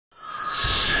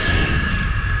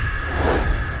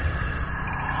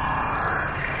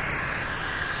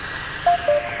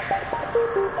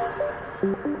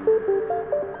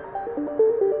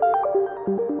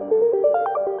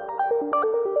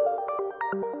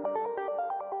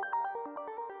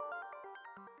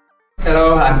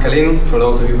Hello, I'm Kalin, for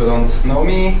those of you who don't know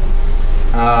me.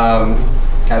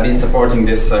 I've been supporting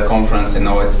this conference in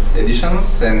all its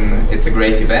editions, and it's a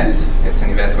great event. It's an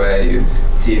event where you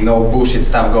see no bullshit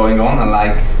stuff going on,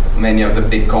 unlike many of the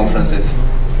big conferences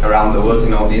around the world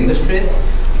in all the industries.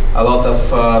 A lot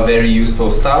of very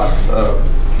useful stuff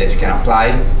that you can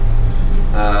apply,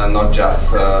 not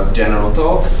just general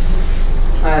talk.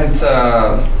 And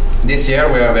this year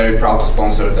we are very proud to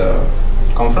sponsor the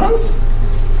conference.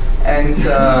 And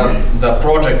the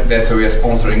project that we are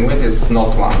sponsoring with is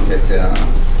not one that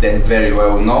is very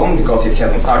well known because it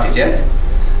hasn't started yet.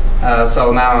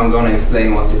 So now I'm going to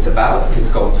explain what it's about. It's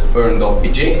called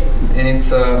Earn.bg, and it's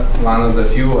one of the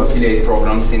few affiliate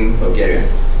programs in Bulgaria.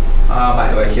 By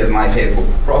the way, here's my Facebook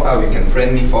profile. You can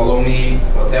friend me, follow me,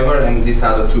 whatever. And these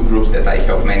are the two groups that I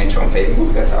help manage on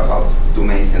Facebook that are about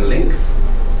domains and links.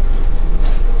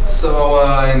 So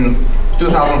in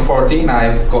 2014,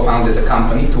 I co-founded a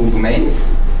company,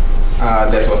 Tool.Domains,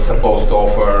 that was supposed to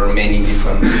offer many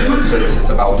different services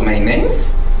about domain names.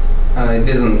 It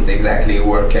didn't exactly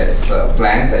work as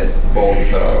planned, as both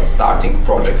starting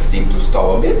projects seemed to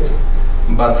stall a bit.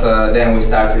 But then we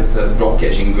started drop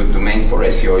caching good domains for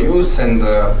SEO use, and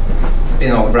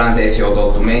spin-off brand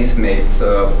SEO.Domains made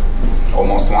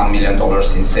almost $1 million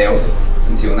in sales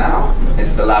until now.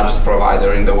 It's the largest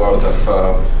provider in the world of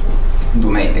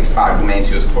expired domains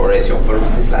used for SEO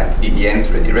purposes like BBNs,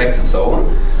 redirects, and so on.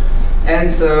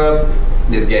 And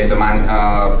this gave the money,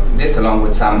 this along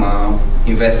with some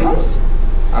investment,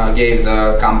 gave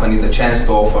the company the chance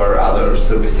to offer other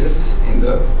services in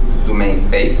the domain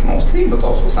space mostly, but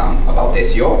also some about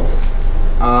SEO.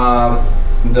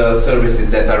 The services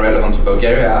that are relevant to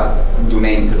Bulgaria are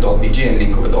Domain.bg and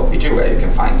Link.bg, where you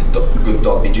can find good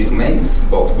 .bg domains,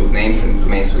 both good names and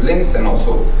domains with links, and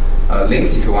also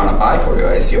links if you want to buy for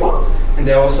your SEO. And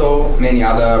there are also many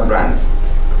other brands.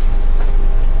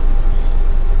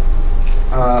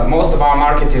 Most of our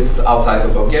market is outside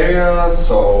of Bulgaria,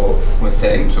 so we're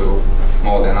selling to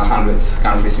more than 100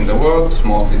 countries in the world,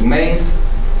 mostly domains.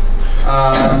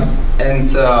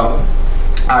 And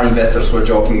our investors were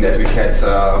joking that we had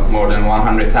more than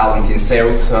 100,000 in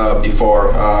sales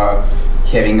before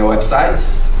having a website,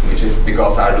 which is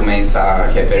because our domains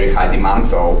have very high demand,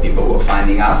 so people were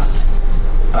finding us.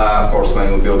 Of course,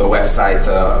 when we build a website,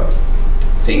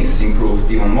 things improved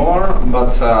even more,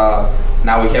 but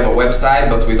now we have a website,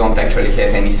 but we don't actually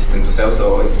have any system to sell,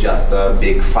 so it's just a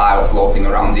big file floating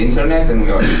around the internet, and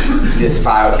this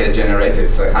file has generated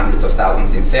hundreds of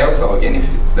thousands in sales. So again, if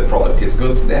the product is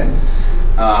good, then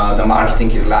the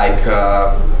marketing is like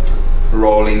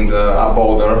rolling a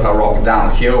boulder, a rock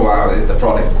downhill, while if the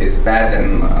product is bad,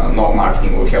 then no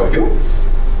marketing will help you.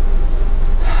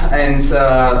 And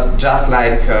just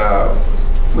like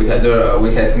we had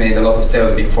made a lot of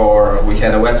sales before we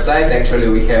had a website, actually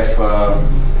we have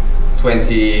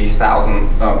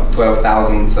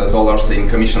 $12,000 in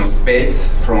commissions paid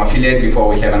from affiliate before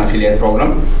we have an affiliate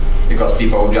program, because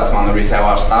people just want to resell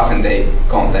our stuff and they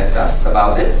contact us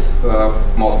about it,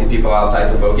 mostly people outside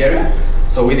of Bulgaria.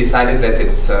 So we decided that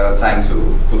it's time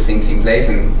to put things in place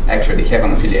and actually have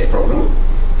an affiliate program.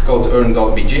 It's called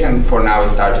Earn.bg, and for now we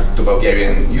started to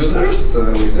Bulgarian users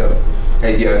with the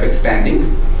idea of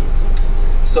expanding.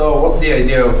 So what's the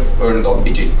idea of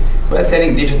Earn.bg? We're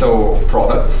selling digital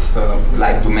products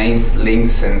like domains,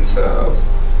 links, and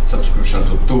subscription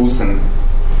to tools and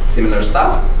similar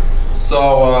stuff.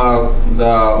 So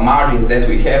the margins that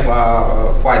we have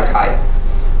are quite high.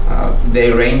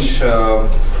 They range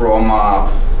from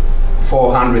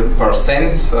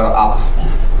 400% up.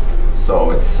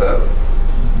 So it's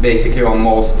basically on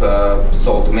most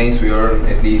sold domains we earn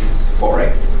at least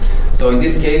 4x. So in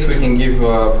this case we can give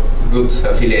good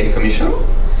affiliate commission,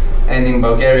 and in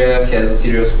Bulgaria has a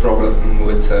serious problem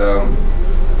with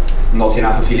not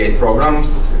enough affiliate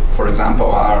programs. For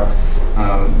example, our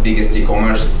biggest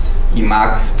e-commerce,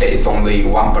 IMAG, pays only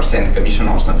 1% commission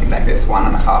or something like this,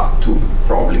 1.5%, 2%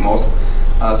 probably most.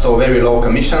 So very low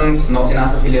commissions, not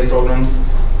enough affiliate programs.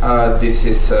 This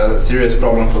is a serious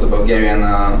problem for the Bulgarian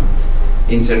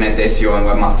internet SEO and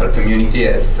webmaster community,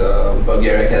 as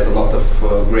Bulgaria has a lot of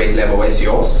great level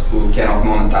SEOs who cannot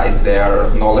monetize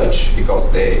their knowledge because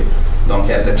they don't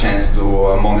have the chance to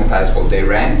monetize what they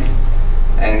rank.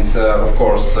 And of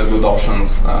course, a good option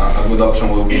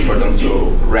will be for them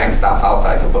to rank stuff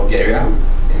outside of Bulgaria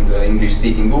in the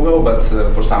English-speaking Google, but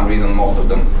for some reason most of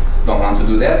them don't want to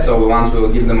do that. So we want to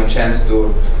give them a chance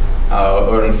to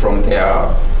earn from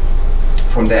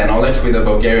their knowledge with a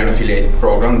Bulgarian affiliate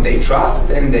program they trust,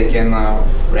 and they can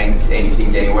rank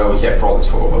anything anywhere. We have products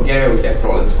for Bulgaria, we have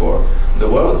products for the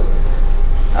world.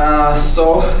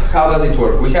 So how does it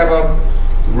work? We have a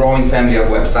growing family of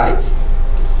websites.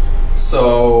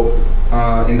 So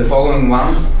in the following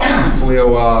months,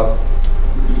 we'll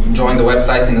join the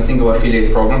websites in a single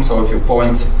affiliate program. So if you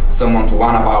point someone to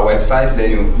one of our websites,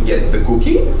 then you get the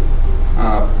cookie,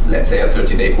 let's say a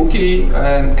 30-day cookie,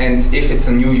 and if it's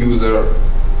a new user,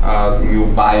 new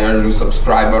buyer, new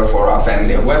subscriber for our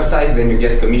family of websites, then you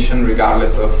get commission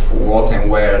regardless of what and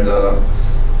where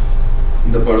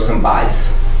the person buys.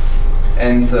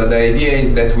 And the idea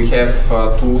is that we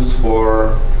have tools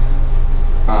for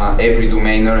every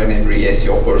domainer and every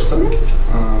SEO person.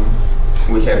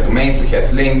 We have domains, we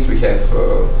have links, we have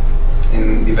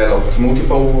and developed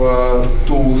multiple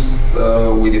tools.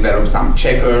 We developed some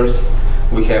checkers.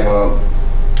 We have a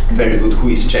very good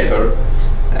whois checker,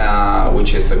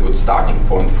 which is a good starting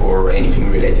point for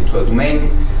anything related to a domain.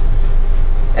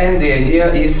 And the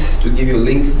idea is to give you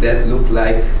links that look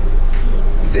like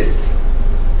this.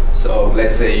 So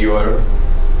let's say you are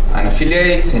an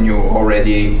affiliate and you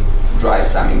already drive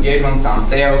some engagement, some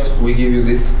sales. We give you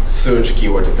this search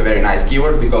keyword. It's a very nice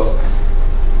keyword because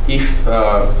if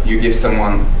you give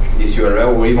someone this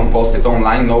URL or even post it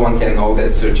online, no one can know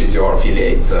that search is your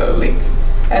affiliate link.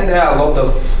 And there are a lot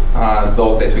of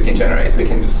those that we can generate. We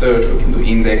can do search, we can do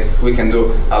index, we can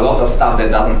do a lot of stuff that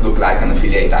doesn't look like an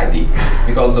affiliate ID.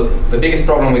 Because the biggest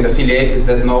problem with affiliate is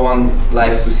that no one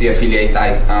likes to see affiliate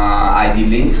ID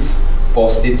links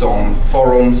posted on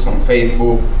forums, on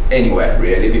Facebook, anywhere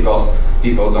really, because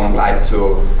people don't like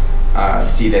to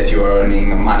see that you're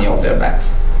earning money off their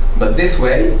backs. But this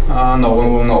way, no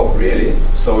one will know really.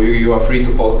 So you are free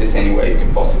to post this anywhere. You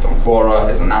can post it on Quora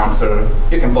as an answer.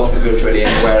 You can post it virtually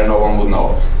anywhere, no one would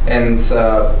know. And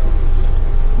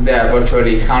there are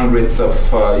virtually hundreds of,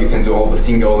 you can do all the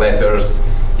single letters.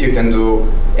 You can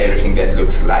do everything that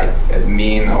looks like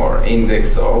admin or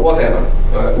index or whatever.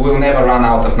 We'll never run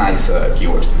out of nice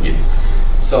keywords to give.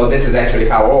 So this is actually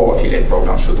how all affiliate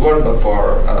programs should work, but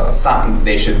for some,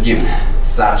 they should give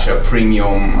such a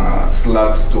premium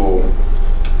slugs to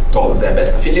all of their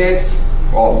best affiliates,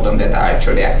 all of them that are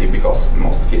actually active, because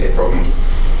most affiliate programs,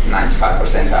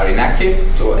 95% are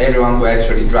inactive. So everyone who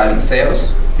actually driving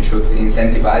sales, you should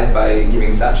incentivize by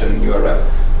giving such an URL.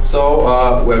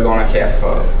 So we're gonna have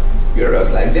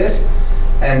URLs like this.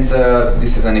 And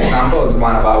this is an example of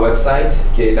one of our websites,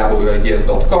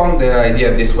 kwads.com. The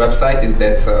idea of this website is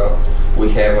that we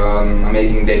have an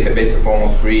amazing database of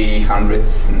almost 300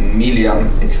 million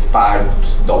expired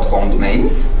 .com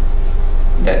domains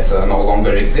that no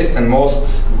longer exist, and most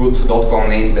good .com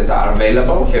names that are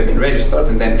available have been registered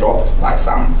and then dropped by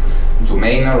some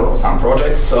domainer or some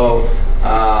project. So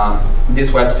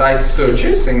this website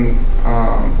searches in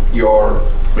your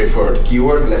preferred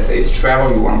keyword. Let's say it's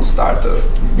travel, you want to start a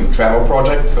new travel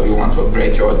project, so you want to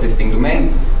upgrade your existing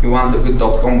domain, you want a good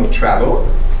 .com with travel,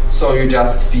 so you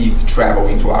just feed travel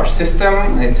into our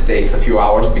system. It takes a few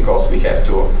hours because we have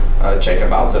to check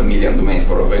about 1 million domains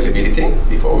for availability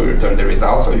before we return the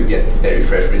results, so you get very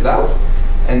fresh results.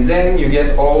 And then you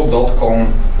get all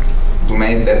 .com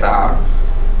domains that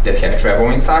have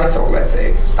travel inside, so let's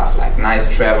say stuff like nice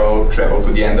travel, travel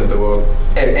to the end of the world,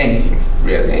 anything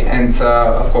really. And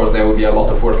of course there will be a lot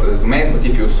of worthless domains, but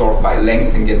if you sort by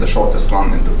length and get the shortest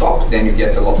one at the top, then you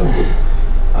get a lot of good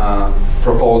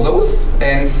proposals,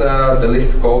 and the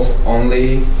list costs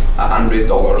only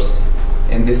 $100.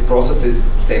 And this process is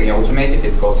semi-automated.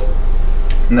 It costs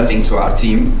nothing to our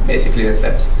team basically,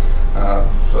 except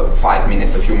 5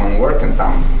 minutes of human work and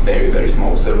some very, very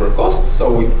small server costs.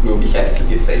 So we will be happy to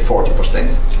give, say,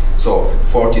 40%. So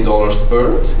 $40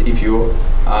 earned if you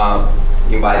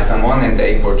invite someone and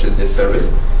they purchase this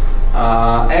service.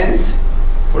 And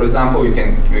for example, you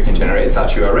can generate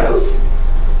such URLs,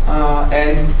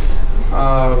 and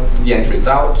the end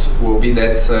result will be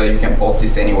that you can post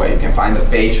this anywhere. You can find a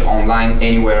page online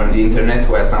anywhere on the internet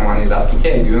where someone is asking,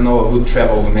 hey, do you know a good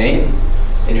travel domain?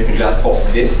 And you can just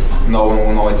post this. No one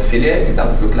will know it's affiliate. It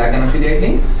doesn't look like an affiliate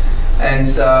link, and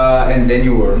then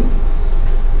you earn.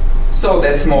 So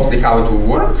that's mostly how it will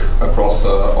work across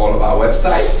all of our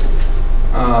websites.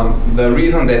 The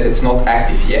reason that it's not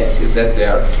active yet is that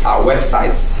there are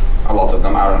websites, a lot of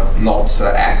them are not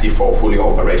active or fully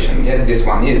operational yet. This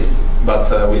one is, but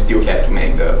we still have to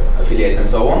make the affiliate and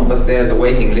so on. But there's a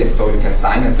waiting list, so you can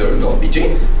sign at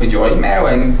Earn.bg with your email,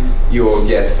 and you will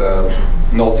get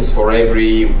notice for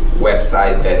every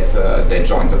website that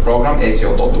joined the program.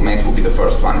 SEO.Domains will be the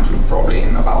first one, probably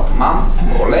in about a month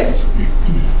or less.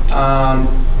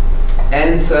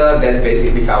 And that's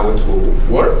basically how it will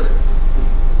work.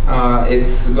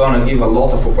 It's gonna give a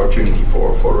lot of opportunity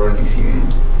for earnings in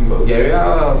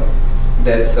Bulgaria.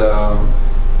 That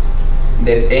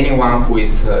anyone who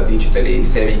is digitally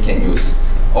savvy can use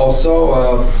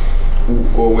Also,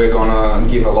 we're gonna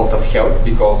give a lot of help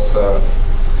because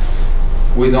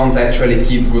we don't actually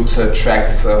keep good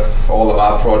tracks of all of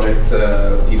our projects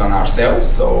even ourselves.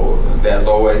 So there's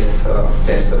always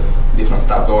different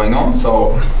stuff going on.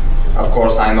 So of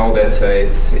course I know that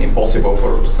it's impossible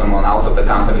for someone out of the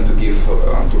company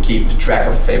to keep track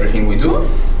of everything we do.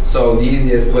 So the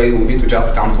easiest way will be to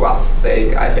just come to us,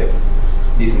 say I have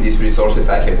this and these resources,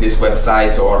 I have this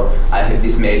website, or I have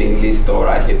this mailing list, or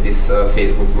I have this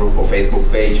Facebook group or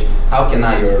Facebook page. How can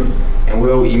I earn? And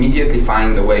we'll immediately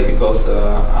find a way, because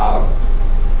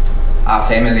our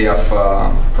family of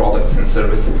products and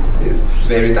services is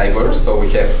very diverse. So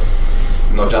we have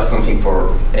not just something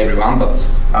for everyone, but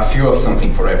a few of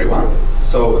something for everyone.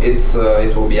 So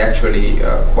it will be actually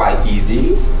quite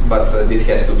easy, but this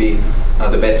has to be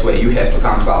the best way. You have to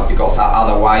come to us, because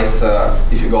otherwise,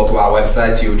 if you go to our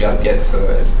website, you just get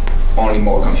only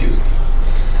more confused.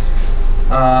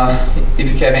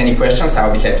 If you have any questions,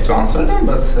 I'll be happy to answer them,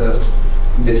 but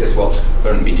this is what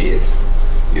Earn.bg is.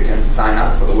 You can sign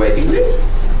up for the waiting list,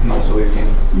 and also you can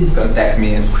contact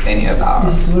me at any of our...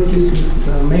 Is it working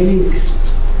with mailing?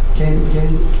 Can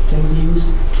be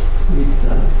used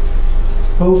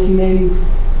with bulk emailing?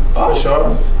 Oh,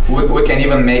 sure. We can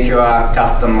even make you a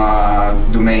custom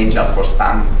domain just for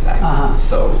spam.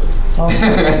 So.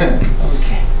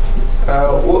 Okay.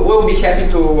 We'll be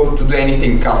happy to do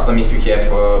anything custom if you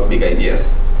have big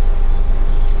ideas.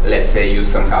 Let's say you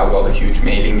somehow got a huge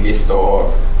mailing list,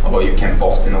 or you can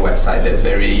post in a website that's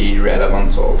very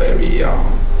relevant or very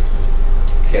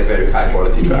has very high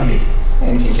quality traffic.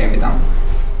 Anything can be done.